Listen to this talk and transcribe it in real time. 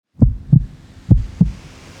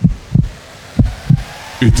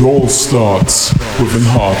It all starts with a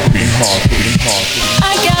heartbeat.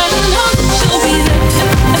 I got no to be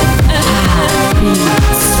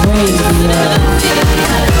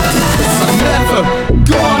I'm never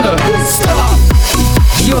gonna stop.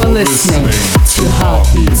 You're listening to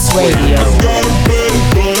Heartbeats Radio.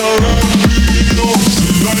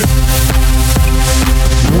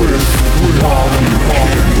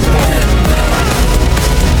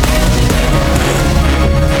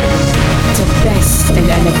 The best in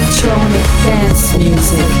electronic dance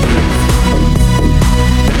music.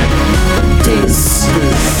 This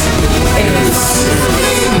is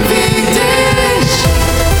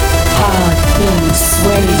Heartbeats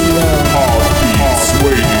Radio. Heartbeats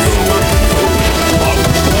Radio.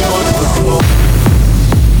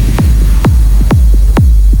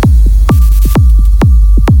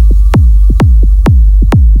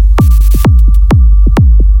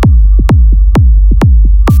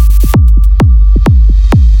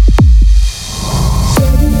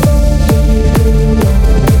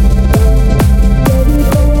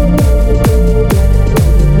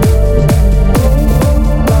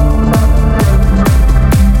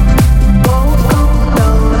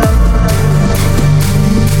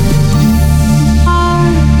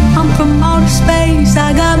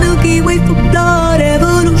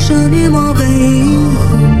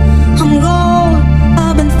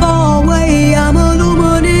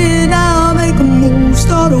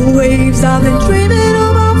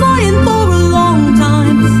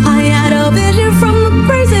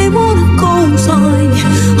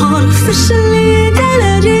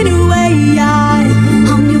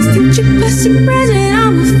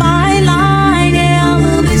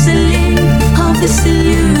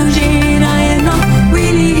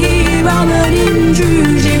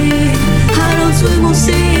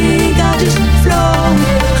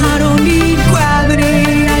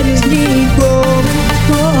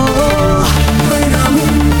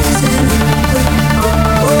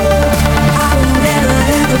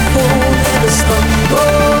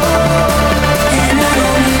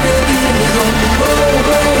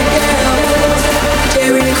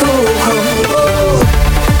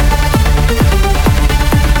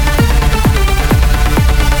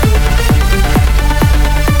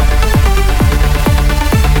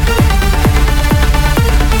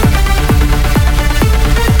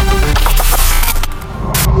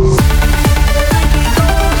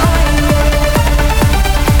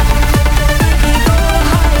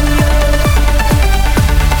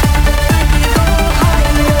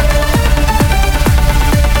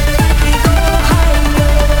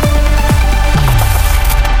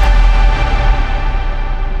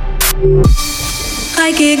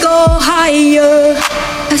 I could go higher,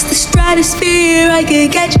 past the stratosphere. I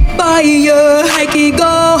could catch fire. I could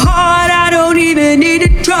go hard, I don't even need to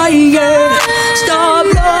try. Star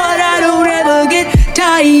blood, I don't ever get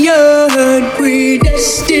tired.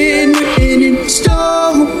 Predestined, written in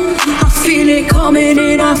stone. I feel it coming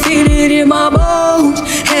and I feel it in my bones.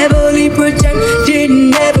 Heavily protected,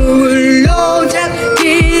 never alone. Tapped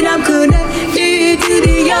in, I'm connected to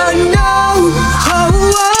the unknown.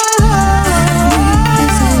 Oh, oh.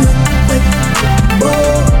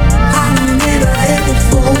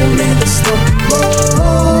 Never stop.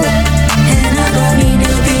 Oh.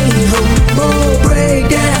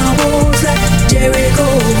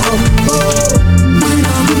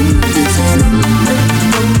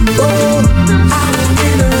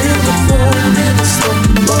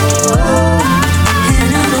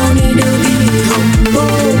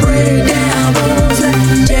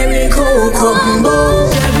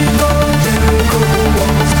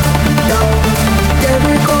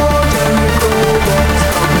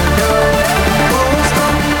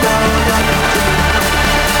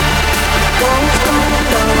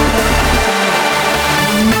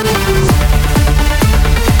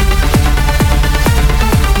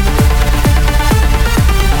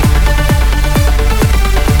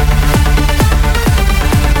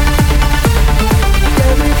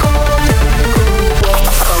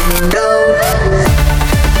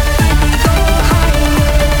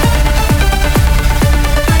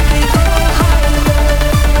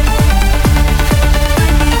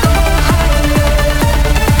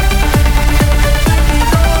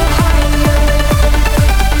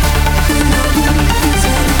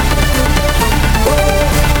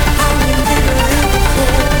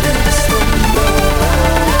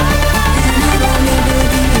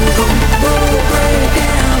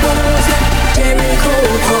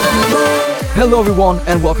 Hello everyone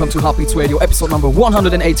and welcome to Heartbeats Radio episode number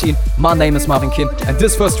 118. My name is Marvin Kim and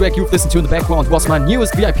this first track you've listened to in the background was my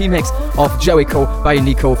newest VIP mix of Jericho by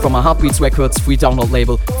Nico from my Heartbeats Records free download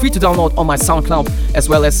label, free to download on my SoundCloud as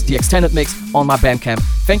well as the extended mix on my Bandcamp.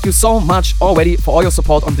 Thank you so much already for all your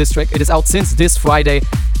support on this track. It is out since this Friday.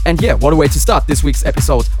 And yeah, what a way to start this week's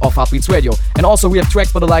episode of Heartbeats Radio. And also we have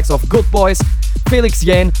tracks for the likes of Good Boys, Felix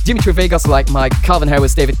Jähn, Dimitri Vegas like Mike, Calvin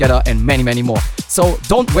Harris, David Guetta and many, many more. So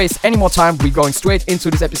don't waste any more time, we're going straight into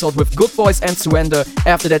this episode with Good Boys and Surrender.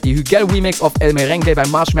 After that, you get a remix of El Merengue by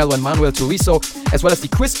Marshmello and Manuel Turizo, as well as the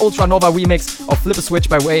Chris Ultranova remix of Flip a Switch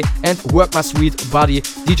by Way and Work My Sweet Body,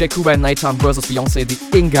 DJ Kuba and Nighttime vs Beyonce,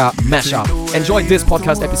 the Inga mashup. Enjoy this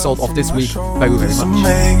podcast episode of this week. Thank you very much.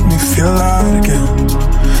 Make me feel light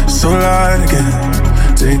again, so light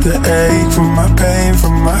again. Take the ache from my pain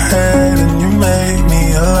from my head and you make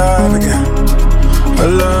me alive again,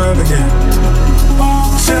 alive again.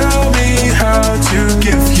 Tell me how to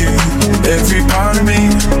give you every part of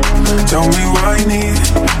me. Tell me what you need.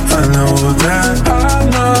 I know that I'm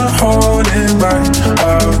not holding back.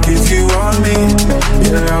 I'll give you all of me.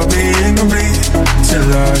 Yeah, I'll be incomplete till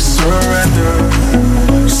I surrender,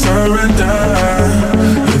 surrender.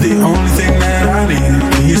 You're the only thing that I need.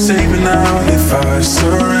 Can you save me now if I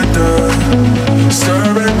surrender,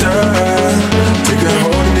 surrender? Take a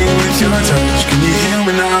hold of me with your touch. Can you hear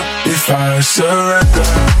me now if I surrender,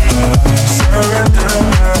 surrender,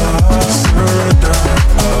 surrender?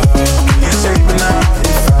 Can you save me now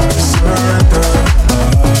if I surrender,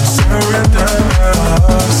 surrender,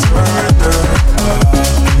 surrender?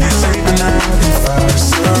 Can you save me now if I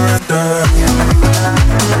surrender?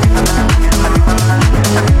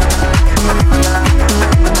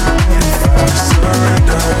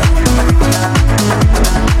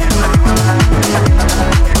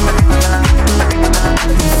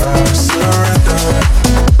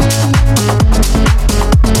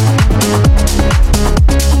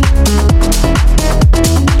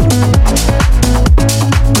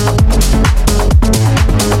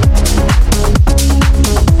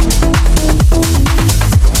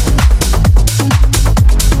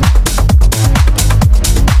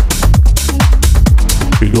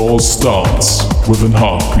 It all starts with an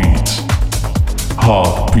heartbeat.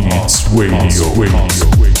 Heartbeats Radio.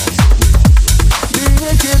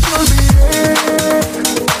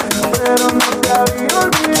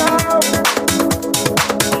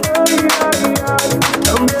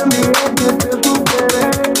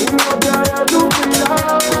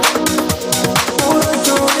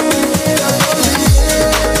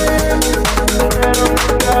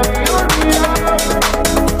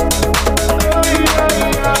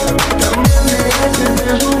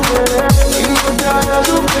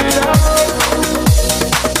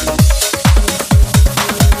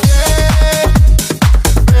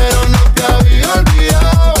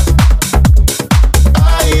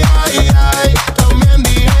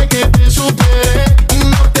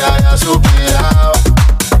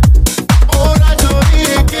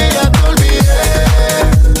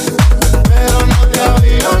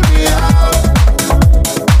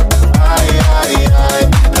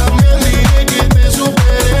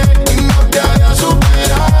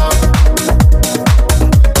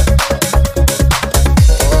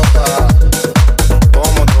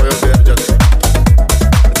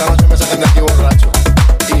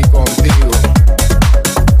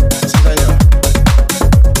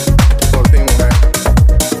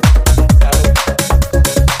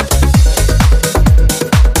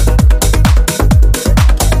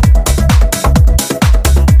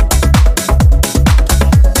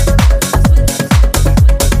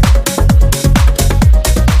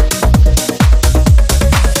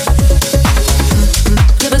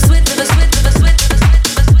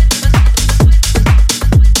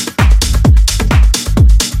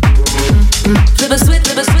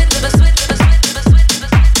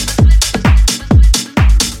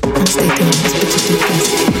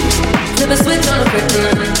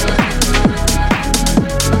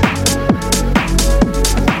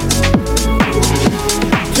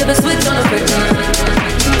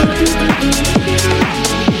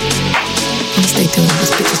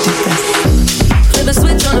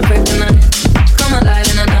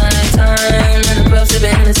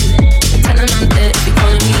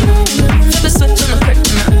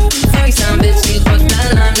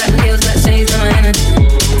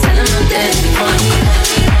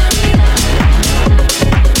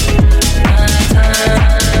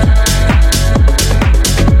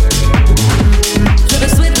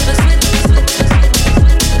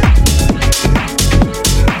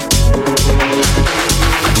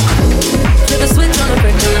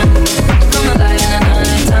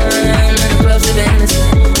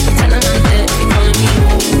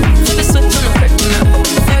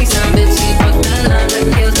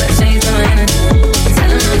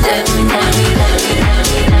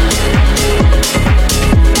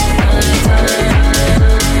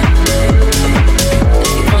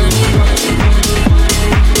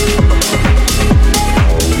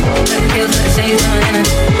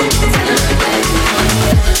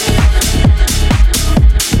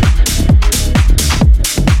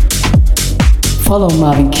 Follow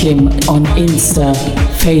Marvin Kim on Insta,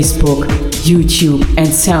 Facebook, YouTube, and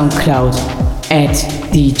SoundCloud at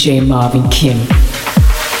DJ Marvin Kim.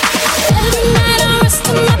 Every night I rest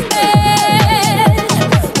in my bed,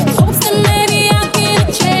 hopes that maybe I'll get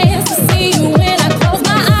a chance to see you when I close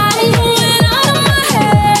my eyes. Going out of my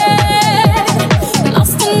head,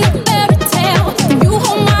 lost in the fairy tale. You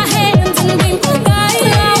hold my hands and be my guide.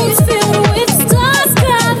 Clouds filled with stars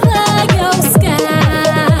cover your skies,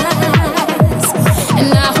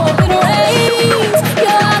 and I hope it rains.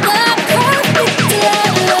 You're the perfect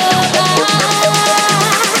lullaby.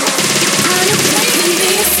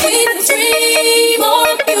 Sweet dream or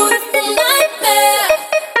a beautiful nightmare.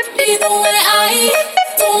 Either way, I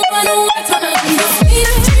don't wanna wait till the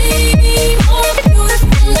sweet dream or a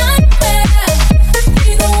beautiful nightmare.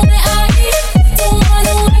 Either way, I don't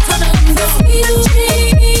wanna wait till the sweet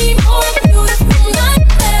dream or a beautiful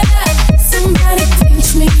nightmare. Somebody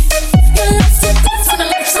teach me your love's too good for the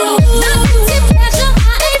lights so now it's pleasure.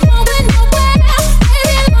 I ain't going nowhere.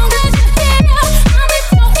 Baby, as long as you're here, I'll be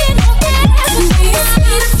floating on air.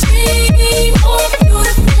 Sweet dream or a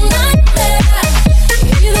beautiful nightmare.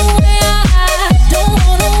 Either way, I don't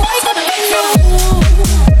wanna wait till the lights go.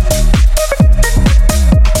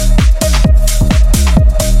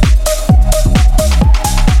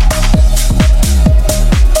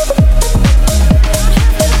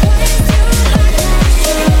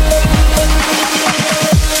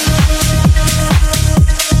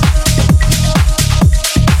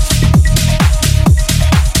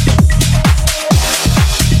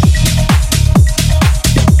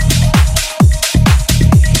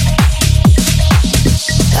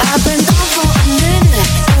 I've been gone for a minute,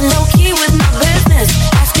 been low key with my business.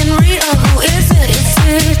 Asking Rita, who is it? Is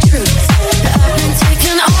it true? I've been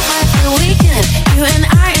taking off every weekend, you and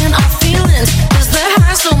I and our feelings. 'Cause the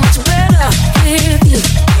high's so much better with you.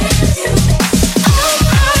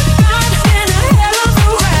 I've been a hell of a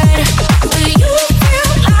ride, but you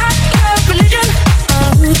feel like a religion.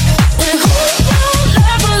 And who will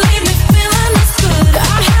ever leave me feeling this good?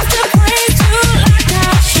 I have to praise you like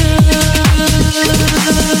I should.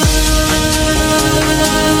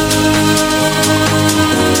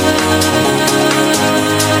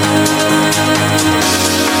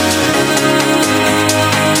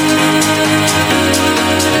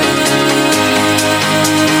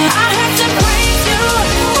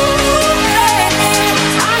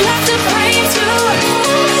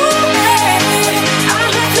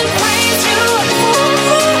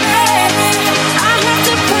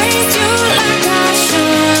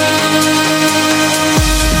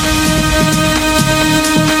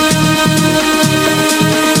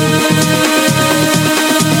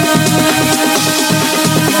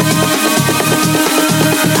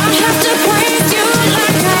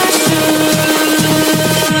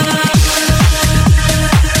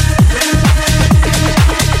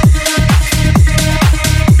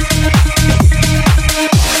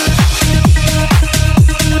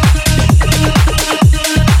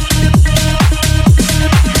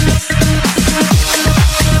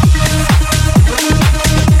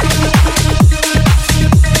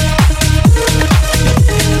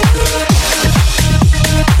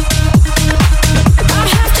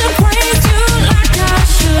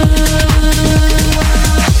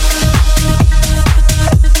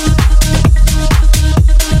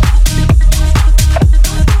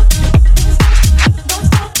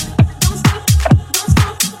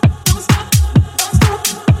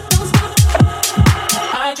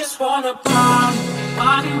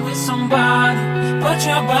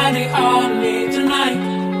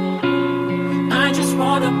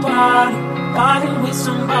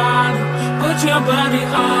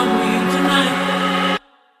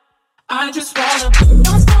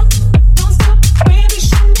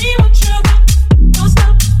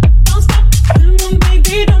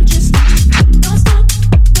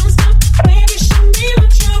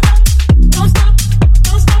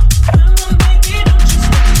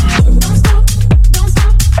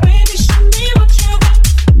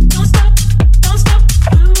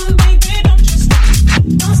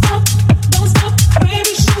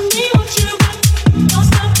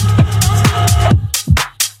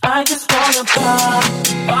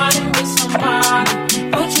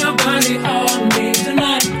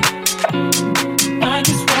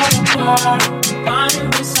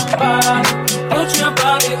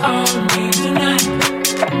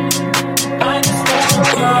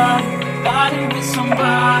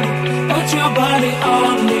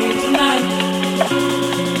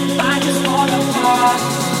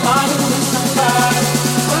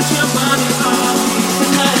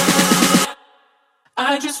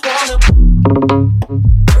 I just wanna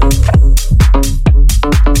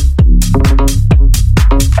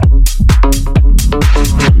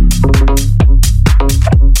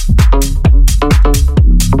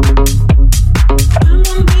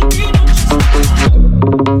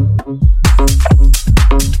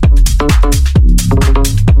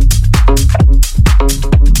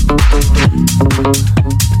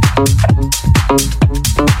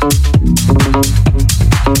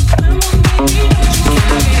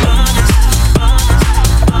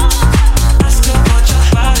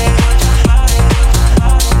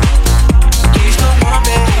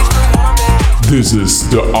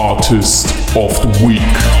Artist of the Week.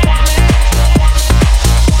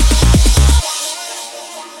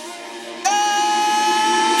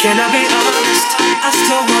 Can I be honest? I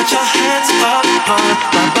still want your hands up on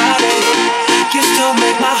my body. You still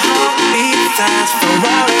make my heart beat fast.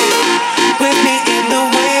 Ferrari with me in the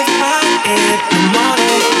wave, right in the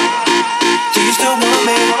morning. Do you still want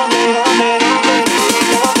me?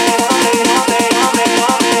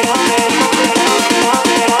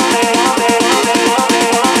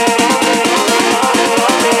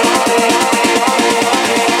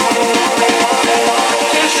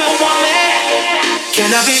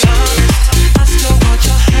 Can I be honest? I still want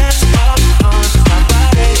your hands up on my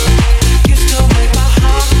body. You still make my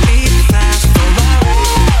heart beat fast. Ferrari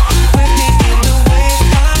with me in the wave,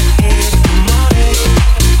 right in the morning.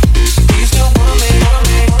 Do you still want me?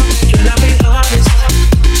 Can I be honest?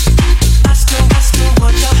 I still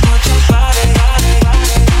want your body.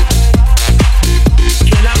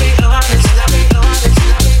 Can I be honest?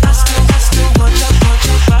 I still want your body.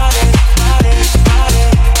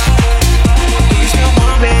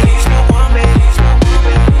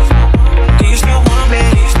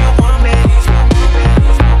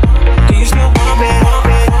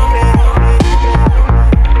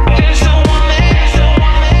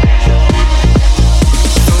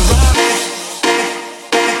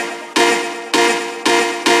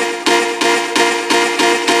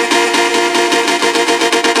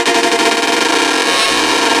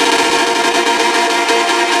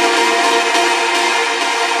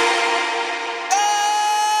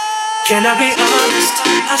 Can I be honest?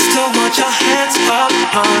 I still want your hands up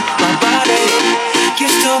on my body.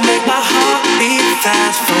 You still make my heart beat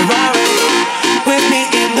fast. Ferrari with me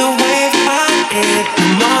in the wave, right in the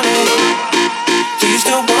morning. Do you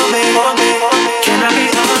still want me? Can I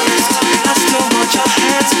be honest? I still want your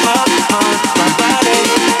hands up on my body.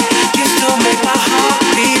 You still make my heart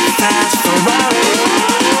beat fast. Ferrari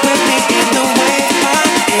with me in the wave,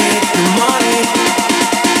 right in the morning.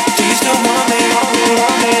 Do you still want me?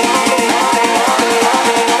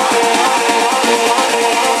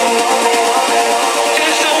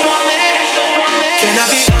 Can I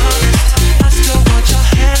be honest? I still want your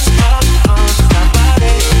hands up on my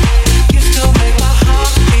body. You still make my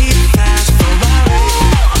heart beat fast. Ferrari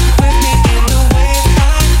with me in the wave,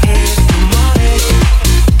 right in the morning.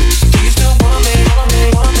 Do you still want me? Can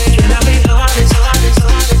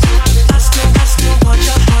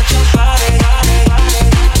I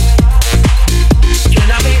be honest? I still want your body.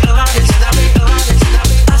 Can I be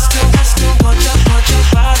honest? I still want your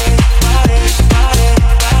body.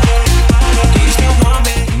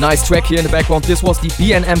 Nice track here in the background. This was the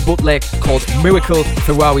BNM bootleg called Miracle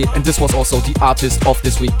Ferrari, and this was also the artist of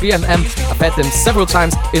this week. BNM, I've had them several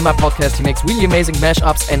times in my podcast. He makes really amazing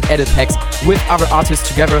mashups and edit packs with other artists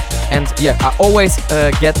together. And yeah, I always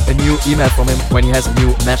get a new email from him when he has a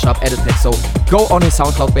new mashup edit pack. So go on his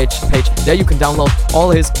SoundCloud page. There you can download all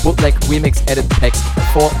his bootleg remix edit packs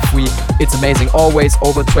for free. It's amazing. Always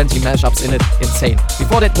over 20 mashups in it. Insane.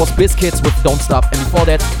 Before that was Biscuits with Don't Stop, and before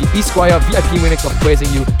that the E-Squire VIP remix of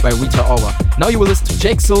Praising You by Rita Ora. Now you will listen to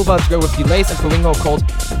Jake Silva together with Delays and Coringo called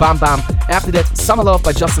Bam Bam. After that, Summer Love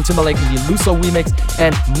by Justin Timberlake in the Luso remix,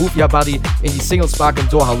 and Move Your Body in the Single Spark and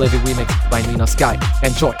Doha Levy remix by Nina Sky.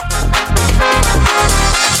 Enjoy.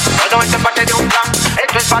 Todo este parte de un plan,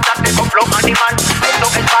 esto es para darte con flow animal, esto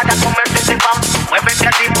es para comerte ese pan, muévete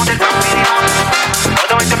al ritmo del pan minimal.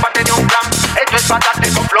 Todo este parte de un plan, esto es para darte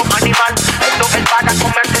con flow animal, esto es para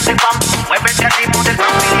comerte ese pan, muévete al ritmo del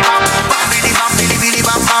pan minimal. Bam bidi bam bidi bidi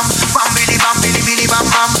bam bam, bam bidi bam bidi bidi bam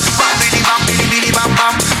bam, bam bidi bam bidi bidi bam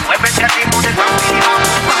bam, muévete al ritmo del pan minimal.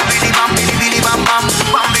 Bam bidi bam bidi bidi bam bam,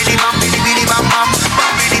 bam bidi bam bidi bidi bam bam,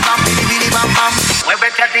 bam bidi bam bidi bidi bam bam,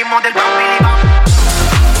 muévete al ritmo del pan minimal.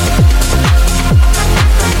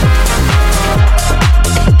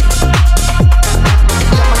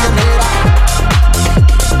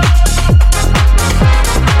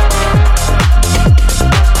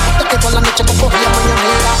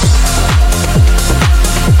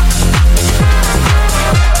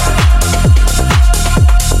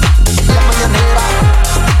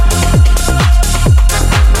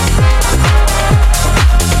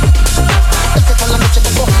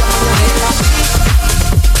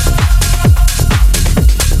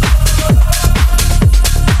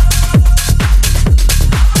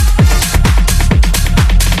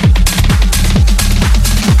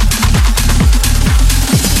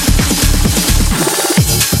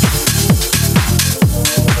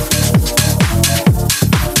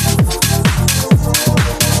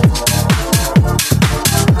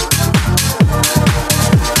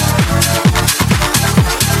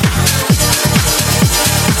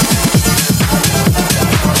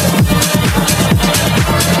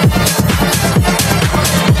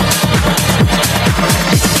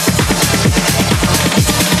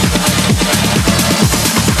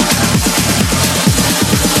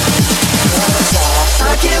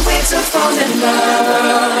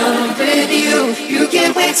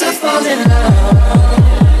 wait to fall in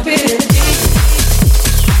love with me.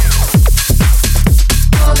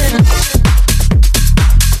 Fall in love.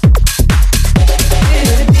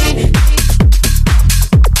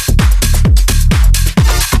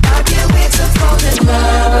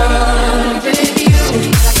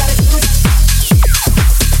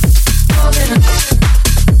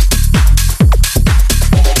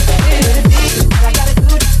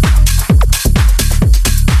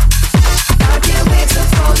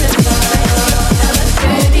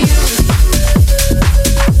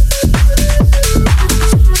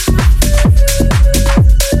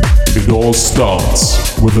 All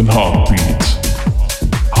starts with an heartbeat.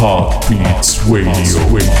 Heartbeats Radio.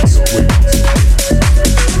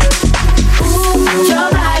 Ooh, your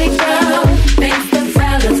body, girl, makes the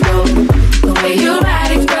fellas go. The way you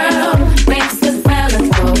ride it, girl, makes the fellas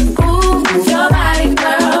go. Ooh, your body,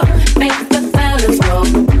 girl, makes the fellas go.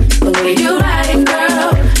 The way you ride it,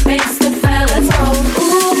 girl, makes the fellas go.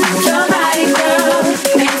 Ooh, your body, girl,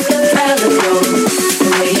 makes the fellas go. The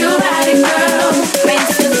way you ride it, girl,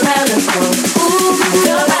 makes the fellas go. Ooh,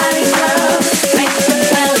 your body, girl, makes the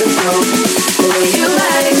fellas go. The way you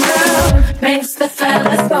ride it, girl, makes the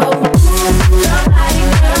fellas go.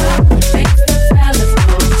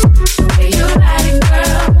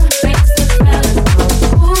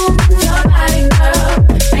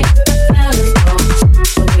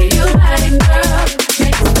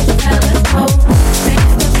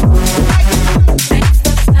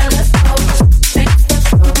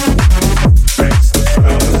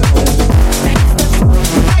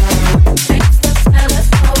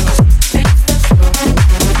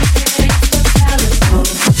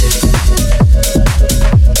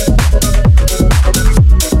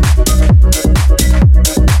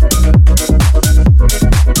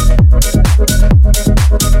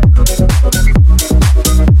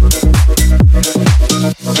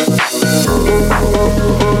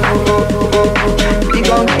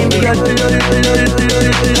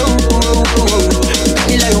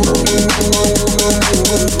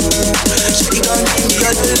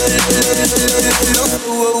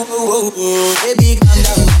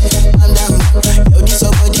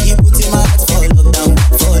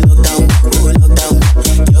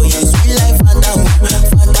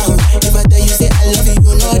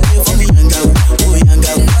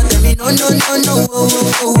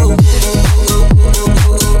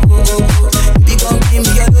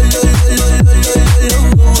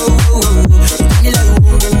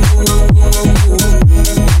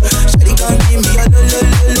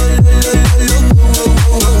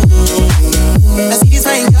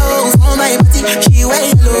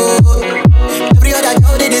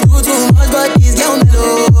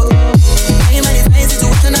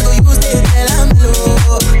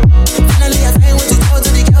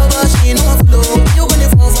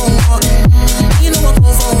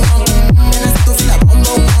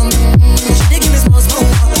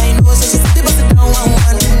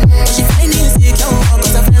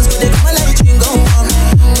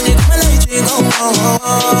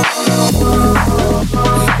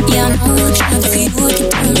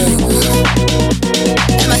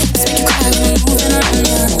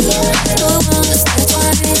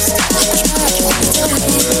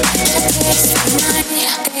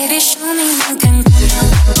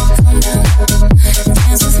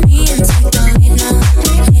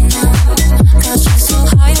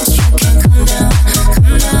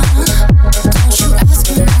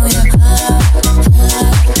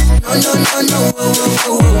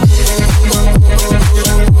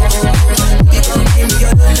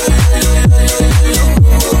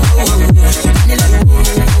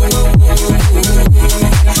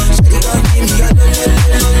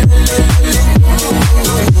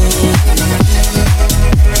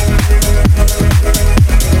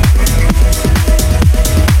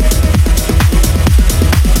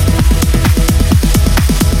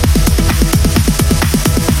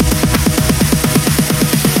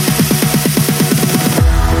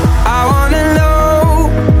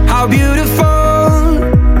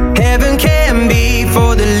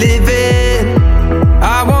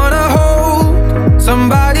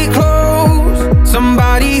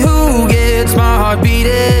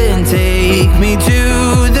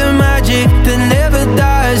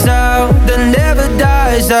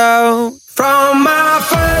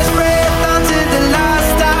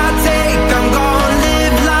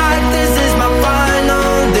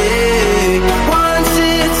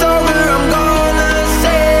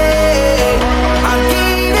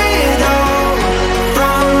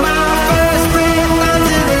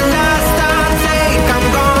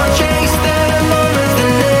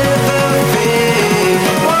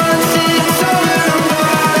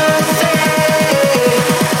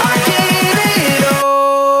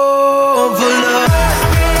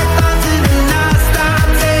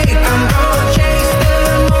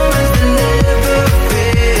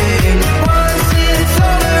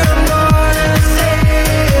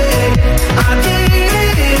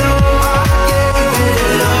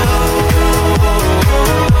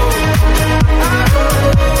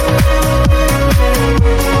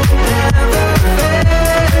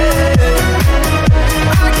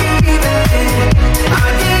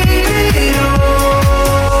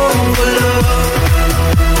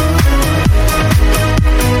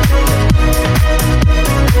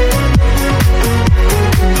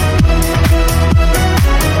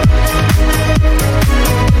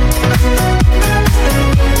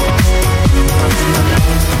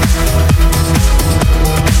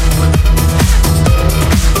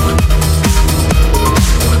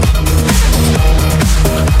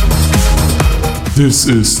 This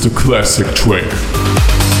is the classic track.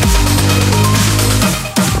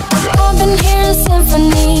 I've been hearing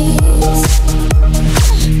symphonies.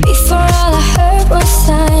 Before all I heard was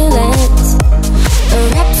silence. A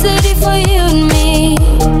rhapsody for you and me.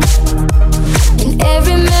 And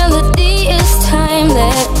every melody is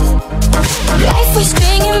timeless. Life was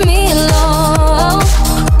stringing me along.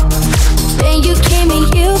 Then you came and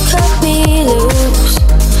you cut me loose.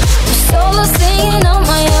 I'm solo singing on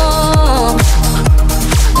my own.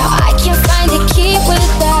 Now I can't find a key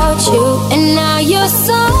without you. And now your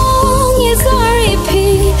song is on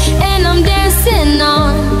repeat. And I'm dancing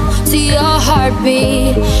on to your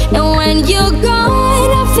heartbeat. And when you're gone,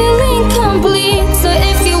 I feel incomplete. So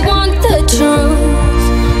if you want the truth,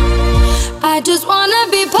 I just wanna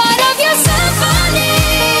be part of your symphony.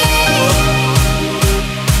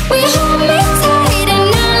 We hold me tight and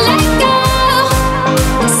not let go.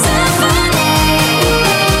 Symphony,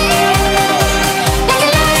 like a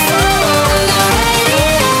love song on the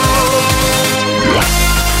radio.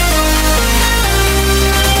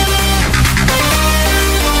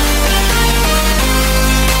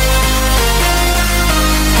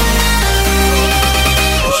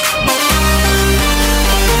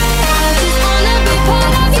 I just wanna be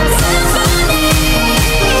part of your symphony.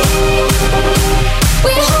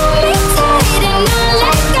 We hold me tight and not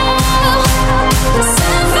let go.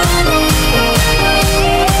 Symphony,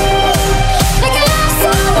 like a love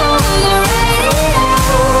song on the radio.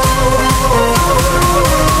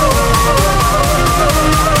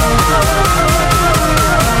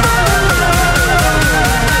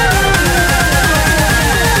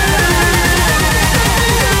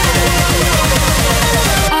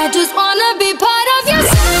 I just wanna be part of your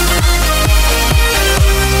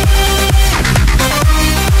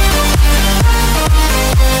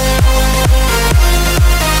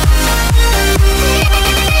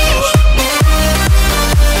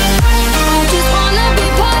I just wanna be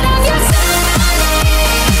part of your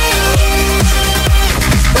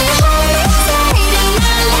We hold me tight and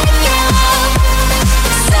not let go.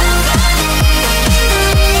 Symphony,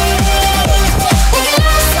 like a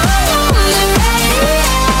love song on the radio.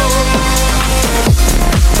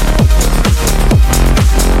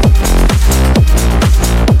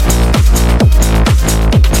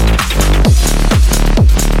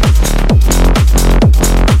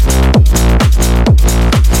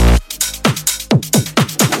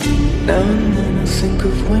 Now and then I think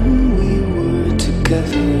of when we were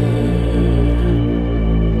together.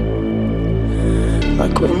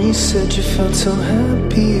 Like when you said you felt so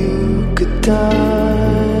happy you could die.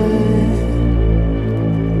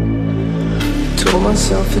 Told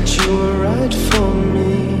myself that you were right for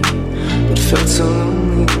me, but felt so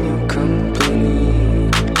lonely in your company.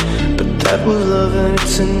 But that was love and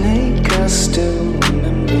it's an ache I still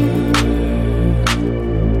remember.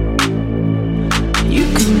 You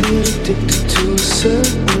can get addicted to a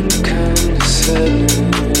certain kind of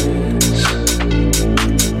sadness,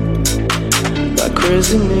 like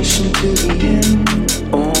resignation to the end,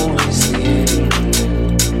 always the end.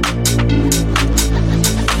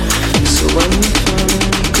 So when you found that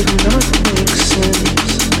we could not make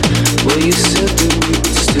sense, well you said that we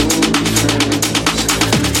would still be friends.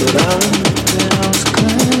 But I remember that I was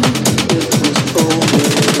glad it was over.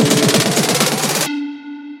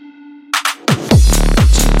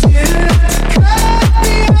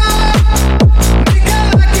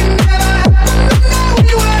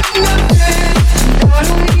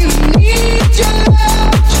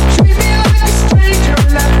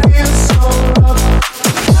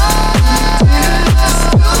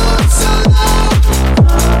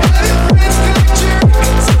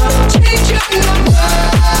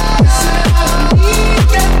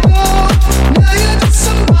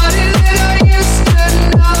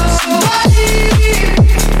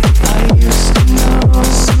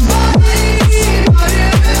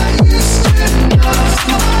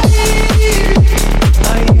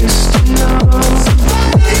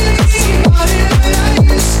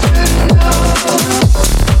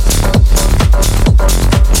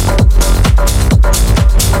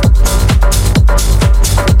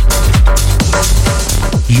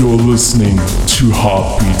 You're listening to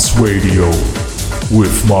Heartbeats Radio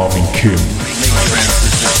with Marvin Kim.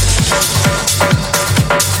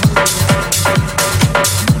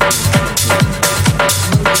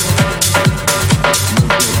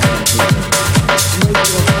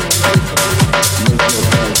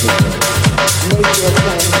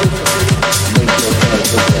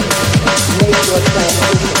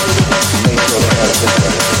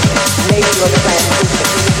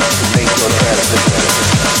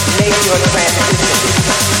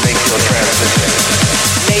 Make your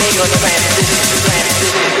transition.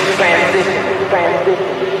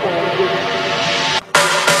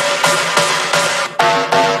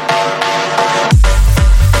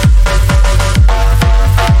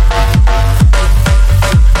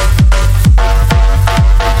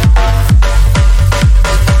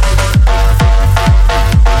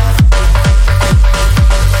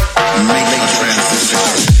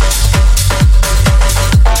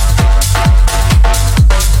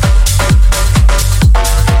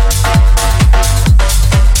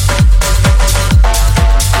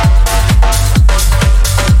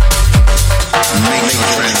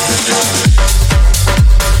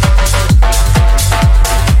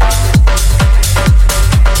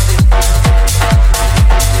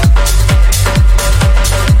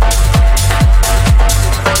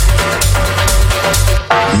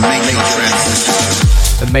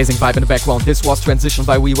 Amazing vibe in the background. This was Transition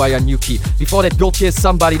by WeWire and Nuki. Before that, Go Kiss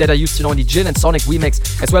Somebody that I used to know in the Jin and Sonic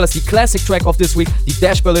remix, as well as the classic track of this week, the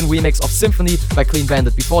Dash Berlin remix of Symphony by Clean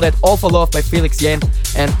Bandit. Before that, All for Love by Felix Yan,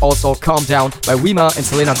 and also Calm Down by Rima and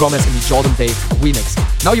Selena Gomez in the Jordan Day remix.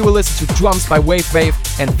 Now you will listen to Drums by Wave Wave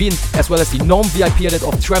and Vin, as well as the Gnome VIP edit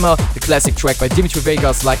of Tremor, the classic track by Dimitri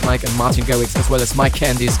Vegas, Like Mike and Martin Garrix, as well as Mike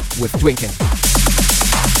Candies with Drinking.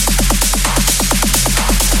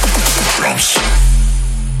 Drums.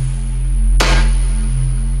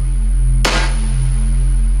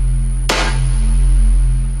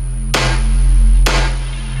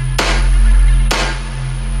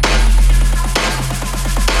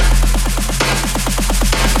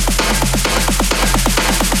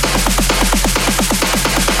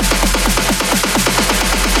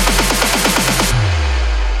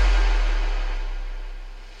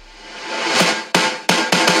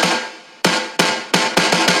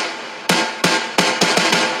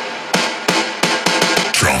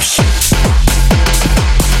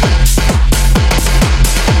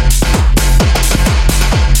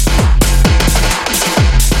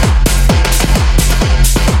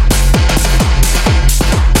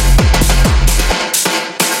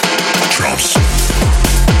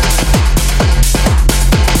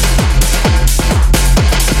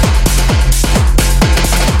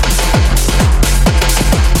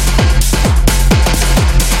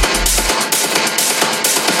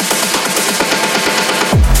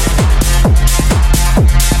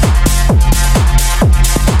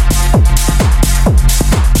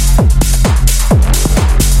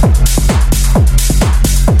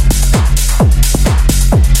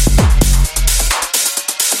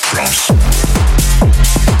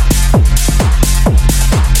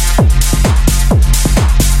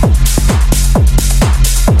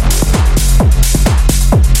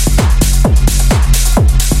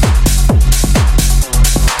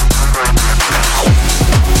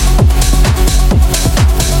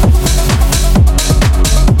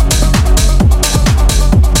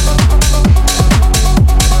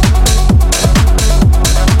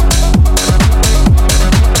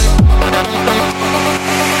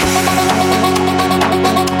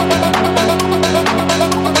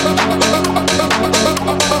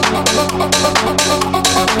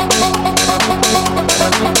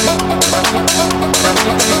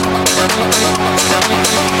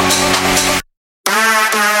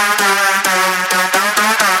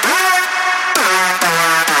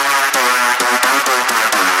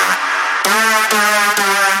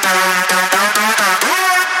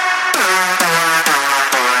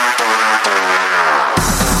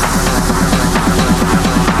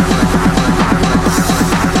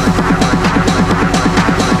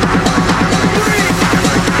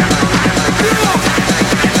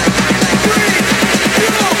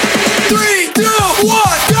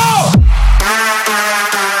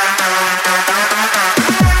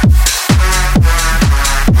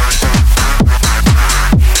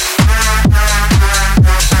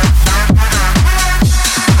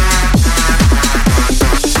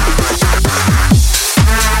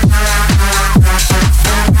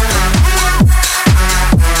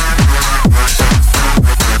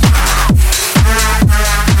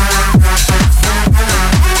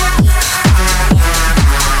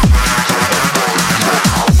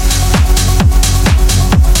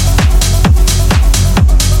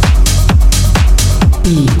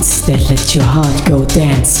 Beats that let your heart go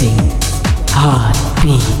dancing.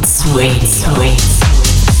 Heartbeats waiting.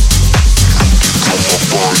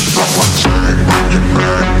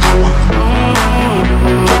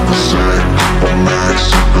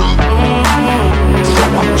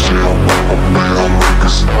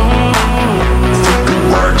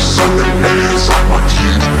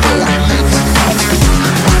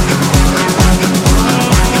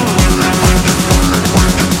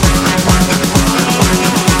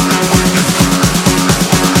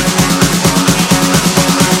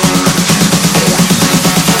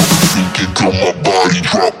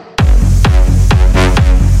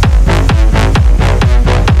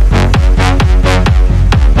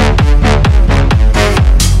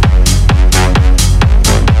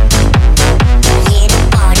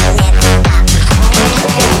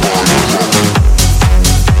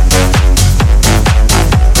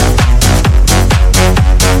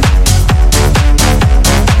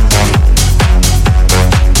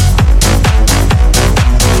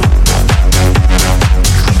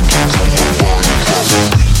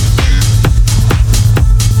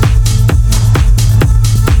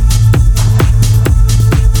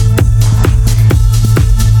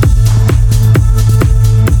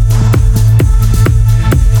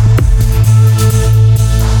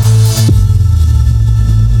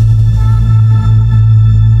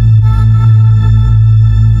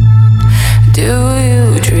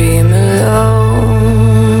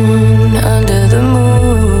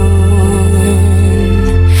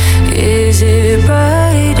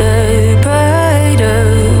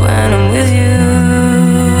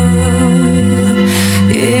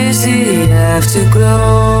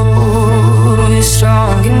 know you're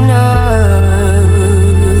strong enough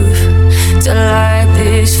to light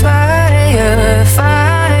this fire,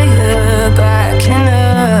 fire back in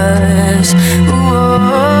us.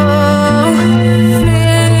 Whoa,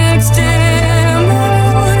 mixed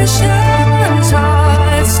emotions,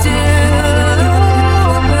 heart still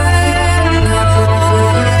open,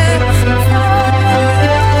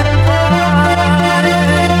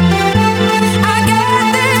 I got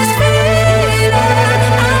this feeling, I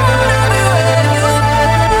wanna be where you are.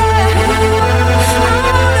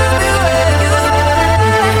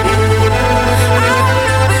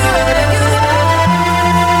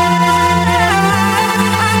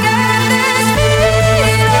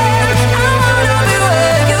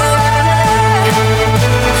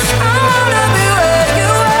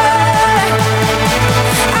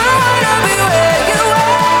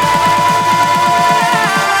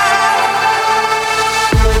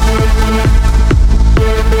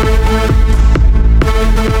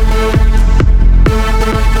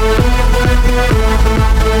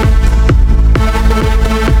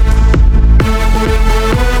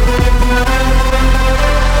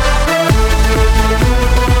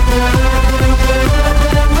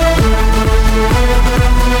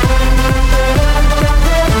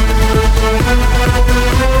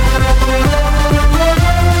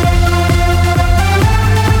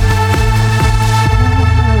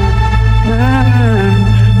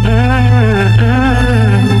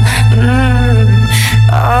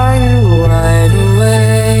 Are you wide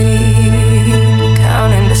awake,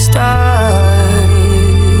 counting the stars,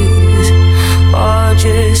 or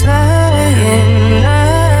just lying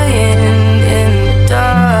in the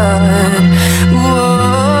dark?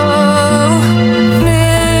 Whoa,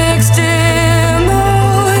 mixed emotions,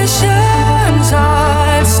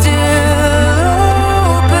 heart still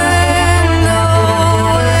open,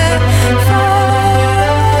 though we're far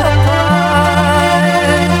apart.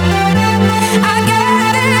 I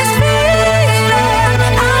got this feeling,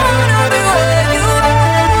 I wanna be where you are.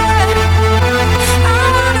 I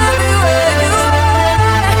wanna be where you are.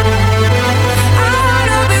 I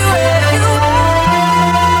wanna be where you are.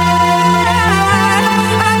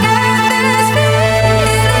 I got this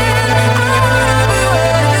feeling, I wanna be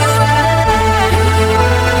where you are.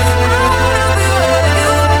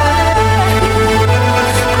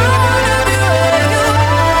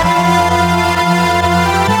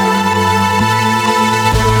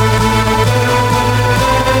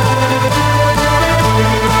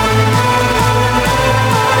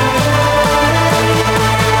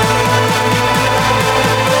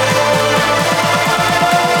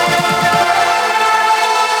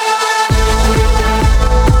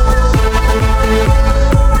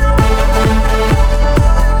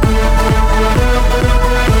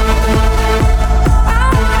 I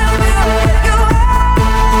wanna be where you are.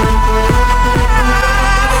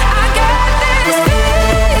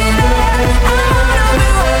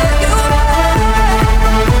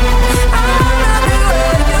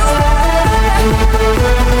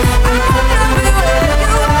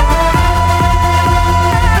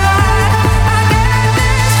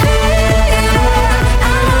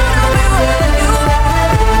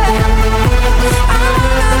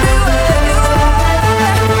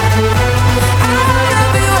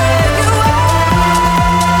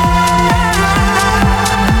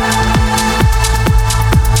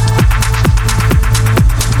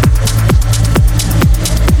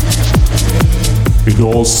 It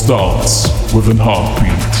all starts with an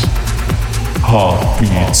heartbeat.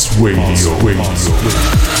 Heartbeats Radio.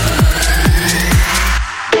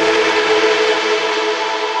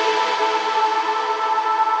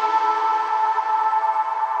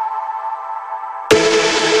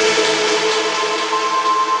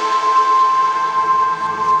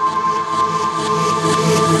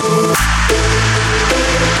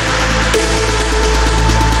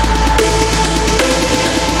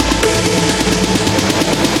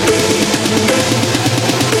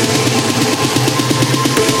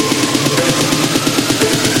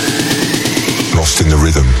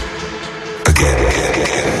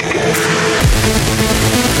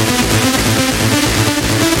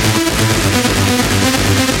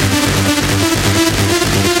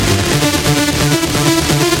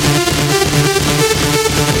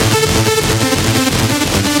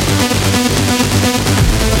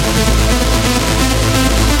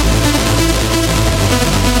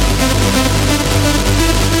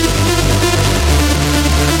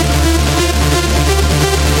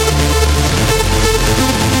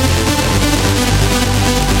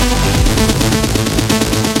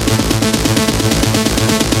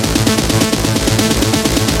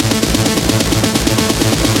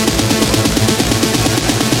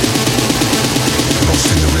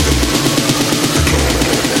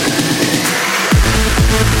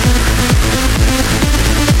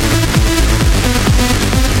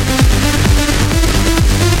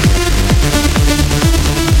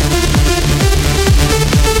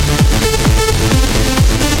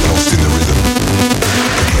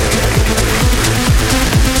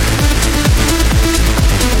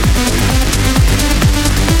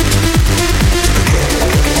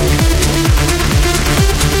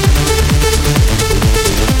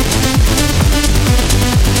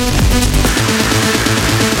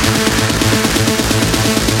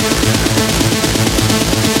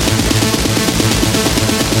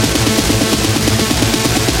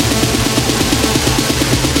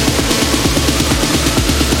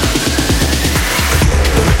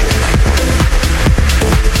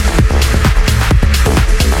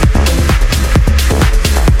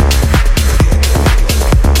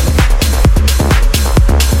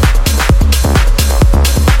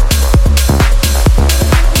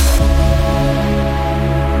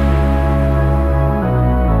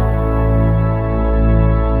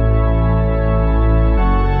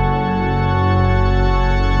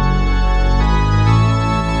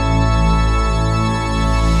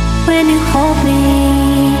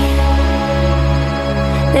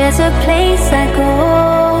 There's a place I go,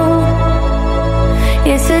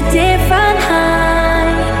 it's a different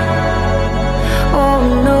high. Oh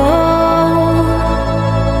no,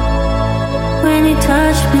 when you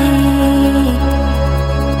touch me,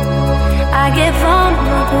 I get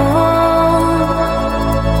vulnerable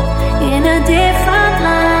in a different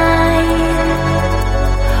light.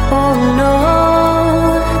 Oh no.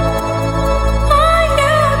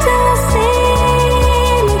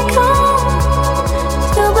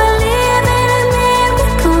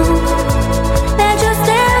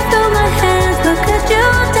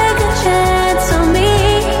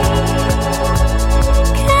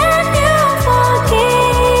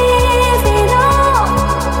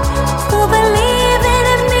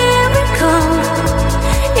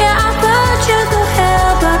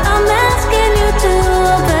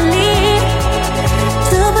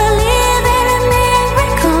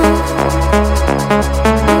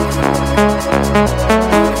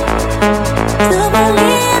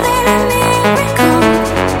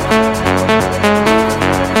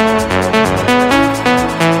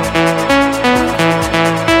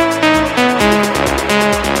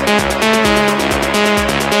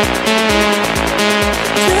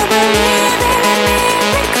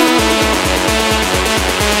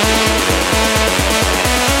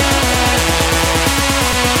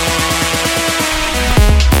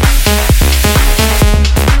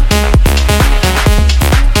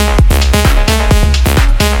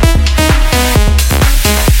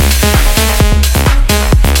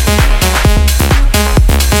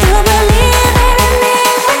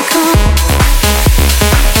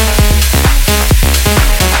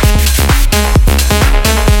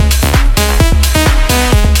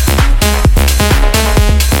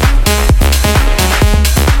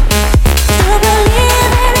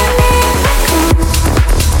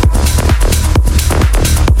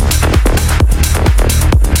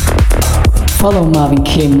 Follow Marvin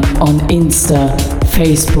Kim on Insta,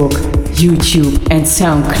 Facebook, YouTube and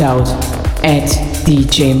SoundCloud at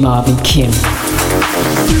DJ Marvin Kim.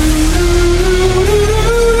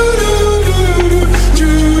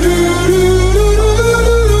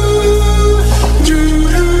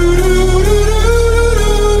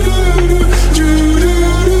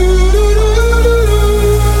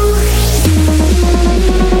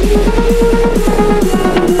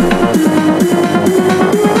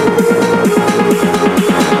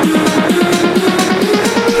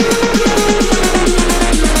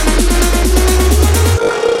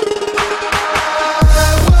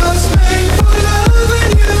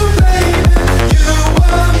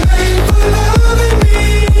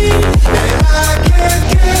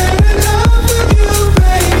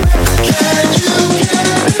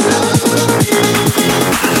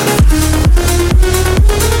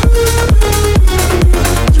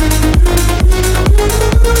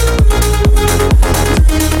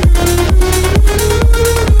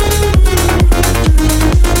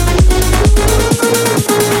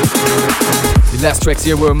 Last tracks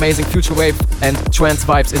here were amazing future wave and trance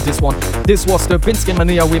vibes in this one. This was the Binsky and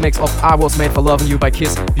Mania remix of I Was Made for Loving You by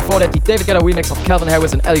Kiss. Before that, the David Guetta remix of Calvin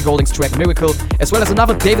Harris and Ellie Goulding's track Miracle, as well as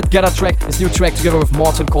another David Guetta track, his new track together with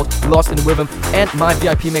Morton called Lost in the Rhythm, and my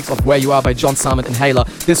VIP mix of Where You Are by John Summit and Hayla.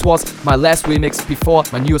 This was my last remix before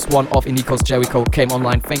my newest one of Iniko's Jericho came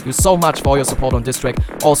online. Thank you so much for your support on this track.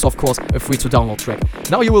 Also, of course, a free to download track.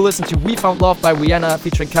 Now you will listen to We Found Love by Rihanna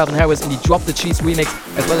featuring Calvin Harris in the Drop the Cheese remix,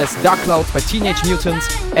 as well as Dark Clouds by Teenage Mutants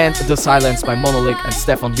and The Silence by Monolith and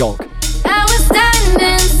Stefan York. I was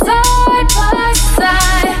standing side by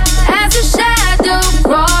side as a shadow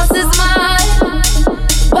crosses mine.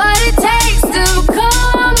 What it takes to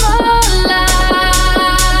come alive.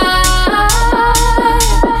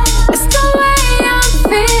 It's the way I'm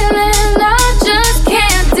feeling, I just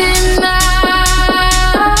can't deny.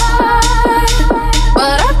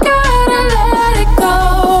 But I gotta let it go.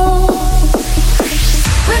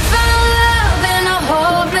 We found love in a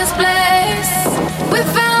hopeless place. We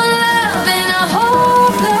found love in a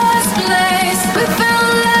hopeless place. We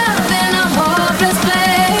found love in a hopeless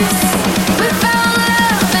place. We found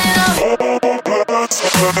love in a hopeless place.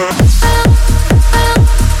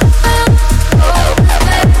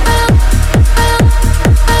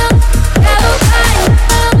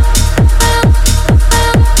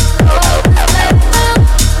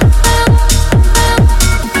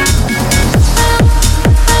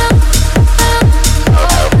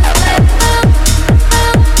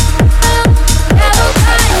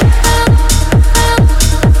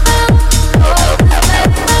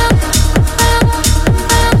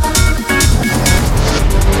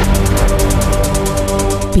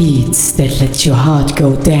 Beats that let your heart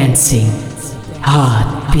go dancing.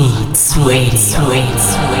 Heartbeats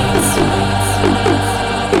waiting.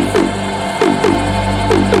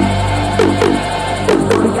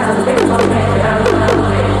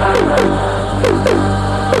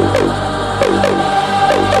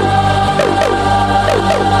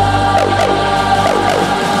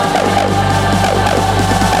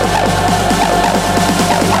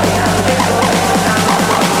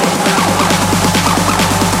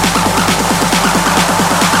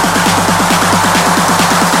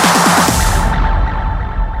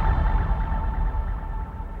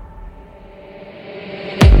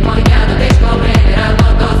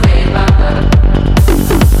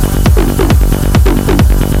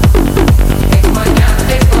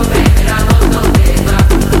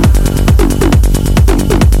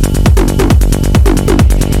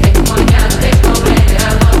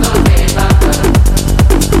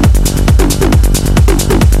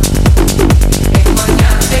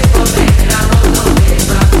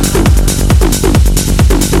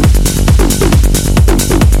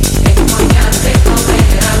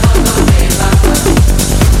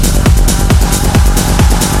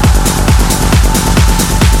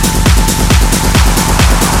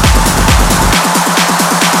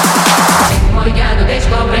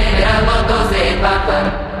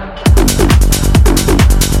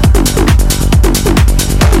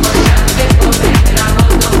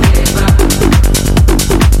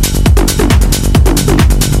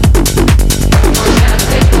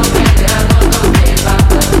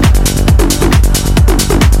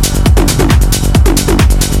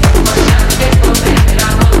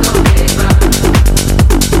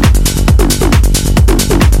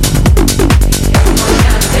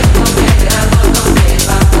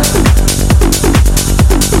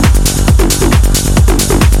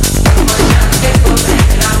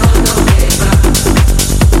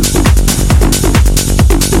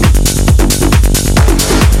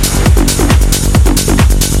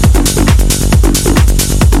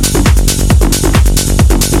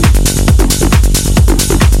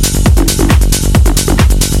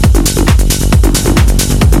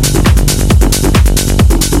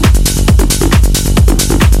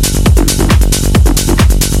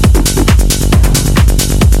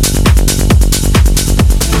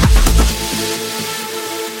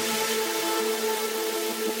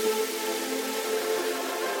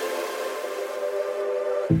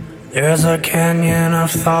 There's a canyon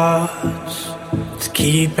of thoughts, it's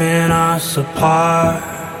keeping us apart,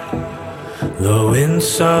 though in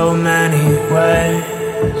so many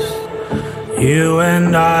ways you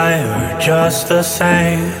and I are just the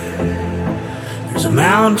same. There's a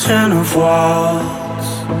mountain of walls,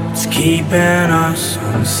 it's keeping us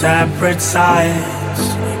on separate sides.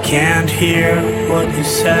 I can't hear what you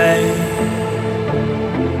say.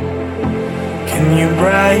 Can you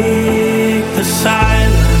break the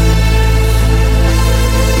silence?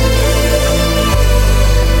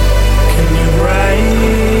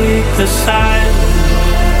 Break the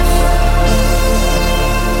silence.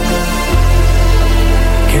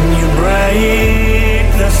 Can you break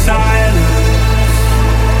the silence?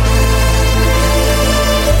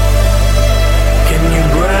 Can you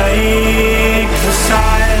break the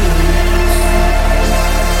silence?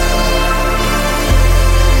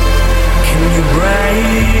 Can you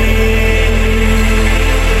break?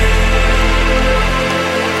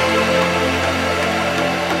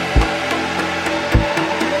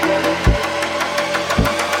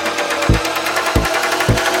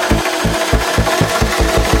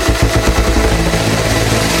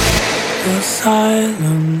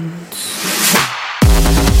 Silence.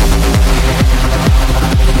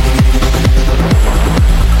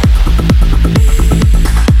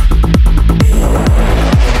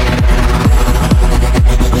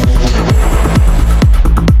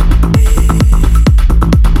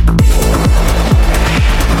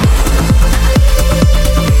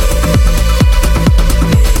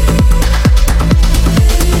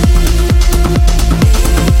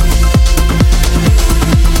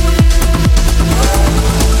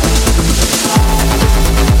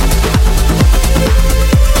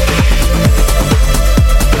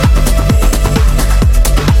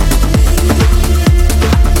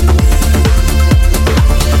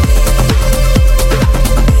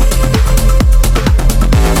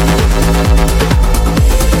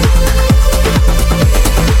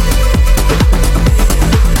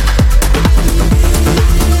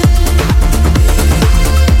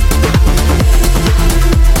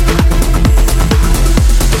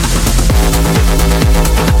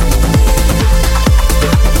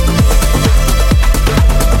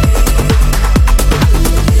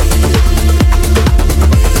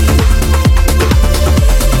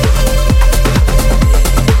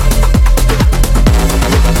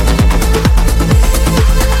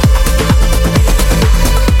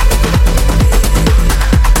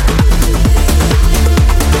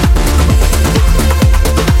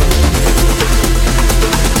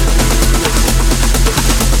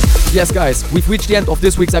 Yes guys, we've reached the end of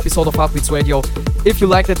this week's episode of Heartbeats Radio. If you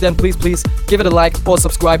liked it, then please give it a like or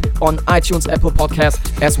subscribe on iTunes, Apple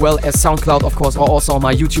Podcasts, as well as SoundCloud, of course, or also on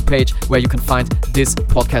my YouTube page where you can find this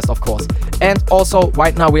podcast, of course. And also,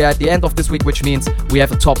 right now we are at the end of this week, which means we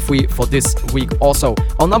have a top 3 for this week also.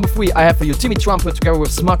 On number 3, I have for you Timmy Trumpet together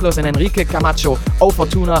with Smugglers and Enrique Camacho, O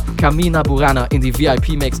Fortuna, Camina Burana in the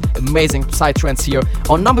VIP mix. Amazing psytrance here.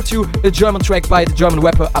 On number 2, a German track by the German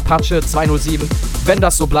rapper Apache 207, Wenn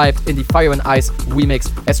das so bleibt in the Fire and Ice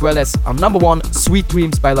remix, as well as on number 1, Sweet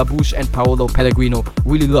Dreams by La Bouche and Paolo Pellegrino.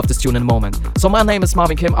 Really love this tune in a moment. So my name is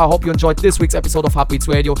Marvin Kim. I hope you enjoyed this week's episode of Heartbeats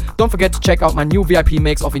Radio. Don't forget to check out my new VIP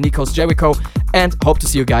mix of Iniko's Jericho, and hope to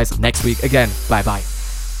see you guys next week again. Bye bye.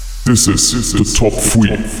 This is the top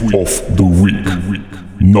 3 of the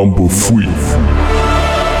week. Number 3.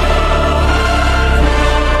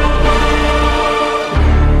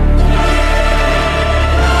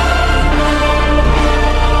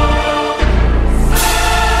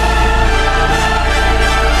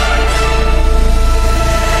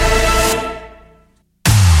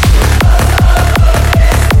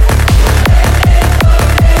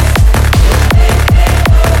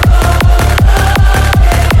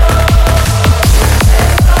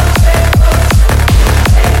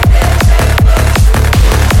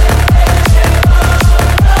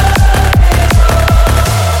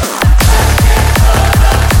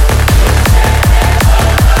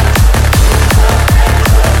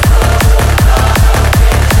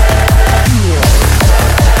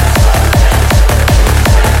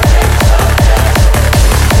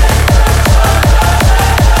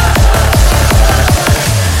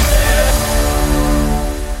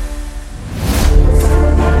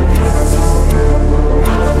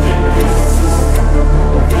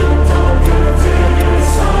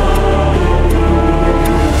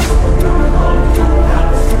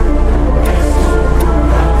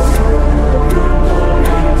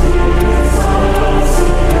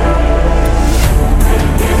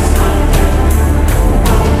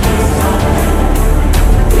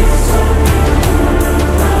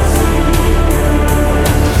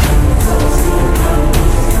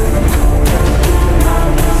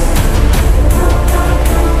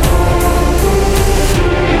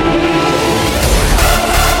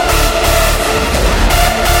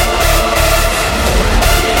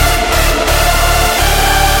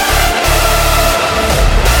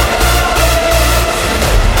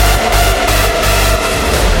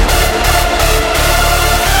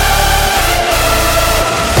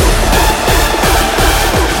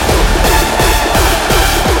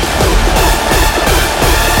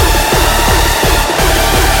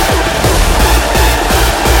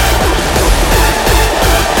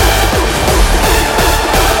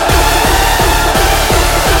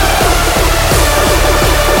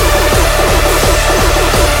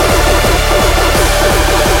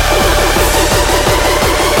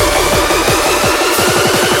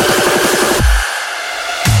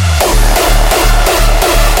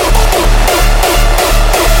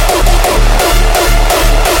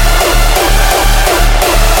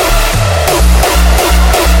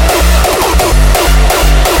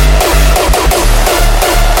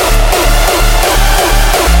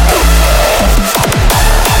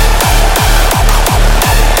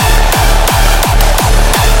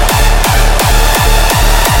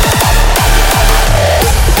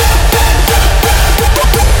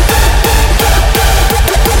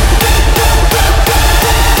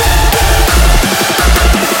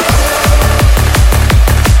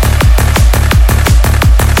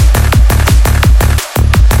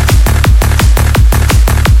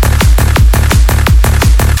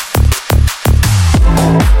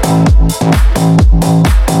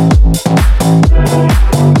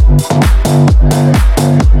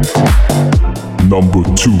 Number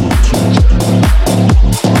 2.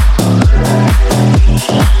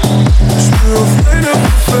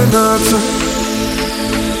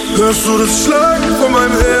 Hörst du das Schlagen von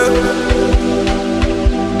meinem Herz?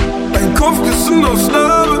 Ein Kopfkissen aus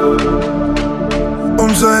Narbe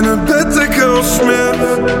und eine Bettdecke aus Schmerz.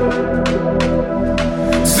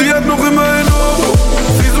 Sie hat noch immer ein Ohr,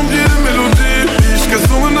 sie summt jede Melodie, die ich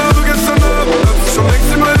gesungen habe gestern Abend, als ich schon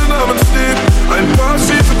längst in meinen Namen steht. Ein paar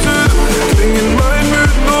schiefe Töne klingen in meinen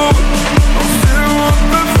müden Ohren, aus der und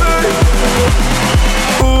perfekt.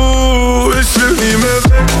 Ich will nie mehr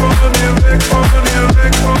weg von dir, weg von dir,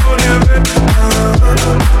 weg von dir, weg.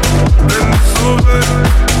 Wenn es so bleibt,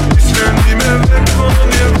 ich will nie mehr weg von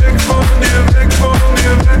dir, weg von dir, weg von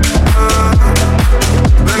dir, weg.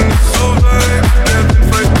 Wenn es so bleibt, wer bin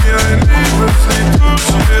vielleicht mir ein Liebe.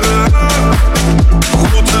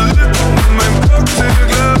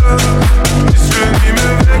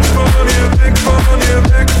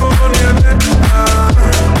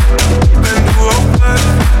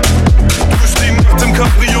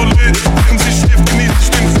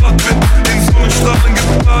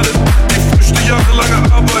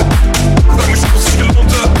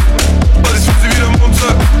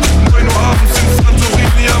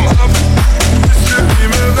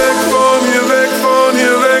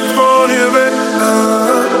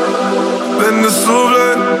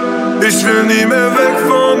 will nie mehr weg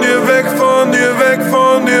von dir, weg von dir, weg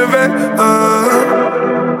von dir, weg.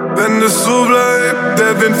 Wenn es so bleibt,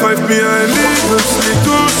 der Wind pfeift mir ein Liebeslied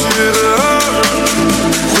durch jede Haare.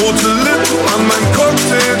 Rote Lippen an meinem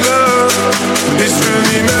Cocktailglas. Ich will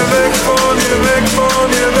nie mehr weg von dir, weg von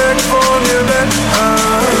dir, weg von dir, weg.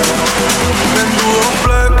 Wenn du auch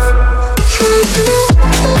bleibst.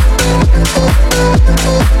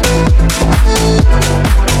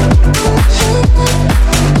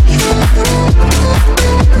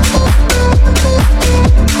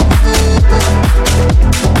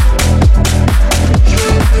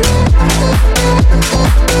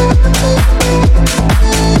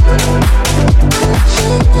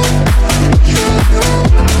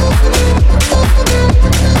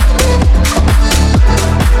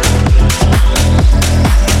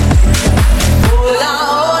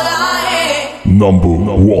 Number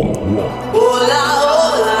one.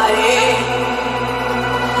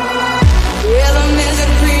 Rhythm is a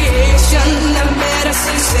creation, a better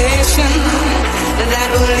sensation that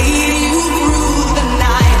will lead you through the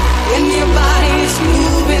night. When your body is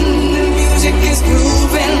moving, the music is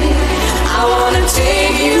grooving. I wanna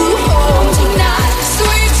take you home tonight.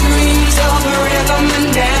 Sweet dreams of rhythm and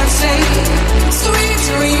dancing. Sweet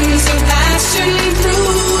dreams of passion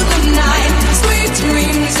through the night. Sweet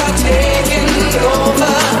dreams of taking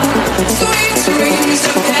over. Sweet dreams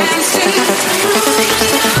of dancing through the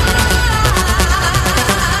night.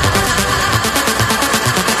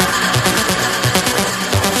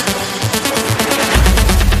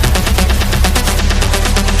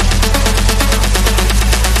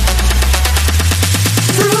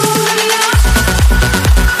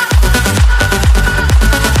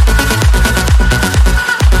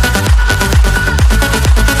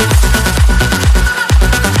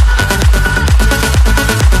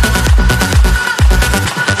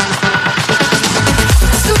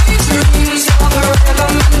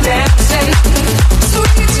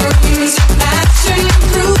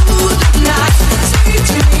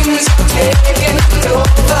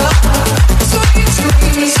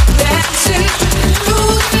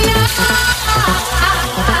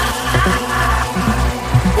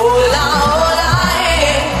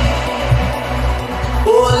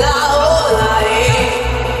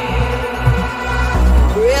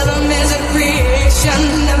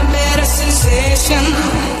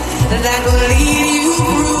 That will lead you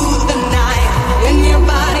through the night. When your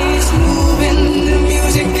body is moving, the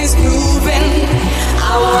music is grooving.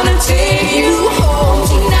 I wanna take you home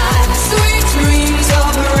tonight. Sweet dreams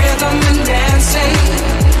of rhythm and dancing.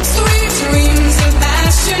 Sweet dreams of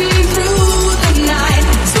passion through the night.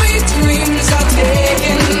 Sweet dreams of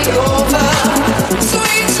taking over.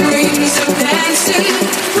 Sweet dreams of dancing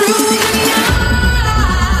through the night.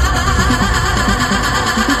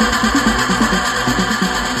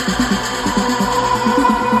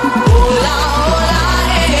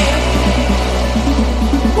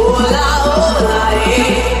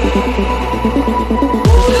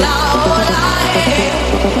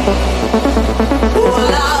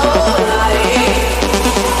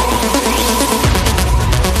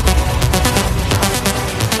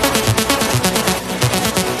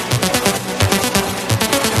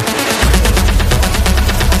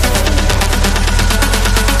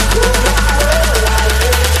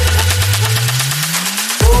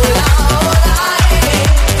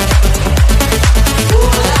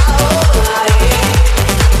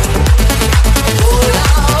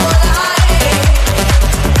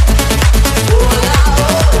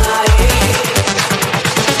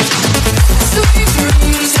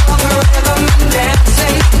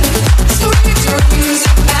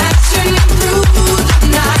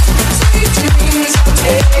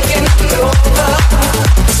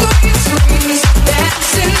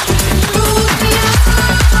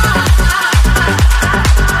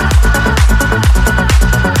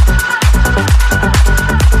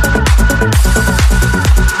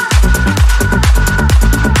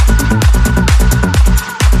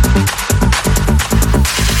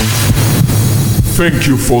 Thank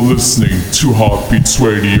you for listening to Heartbeats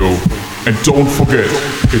Radio. And don't forget,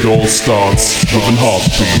 it all starts with a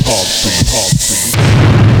heartbeat.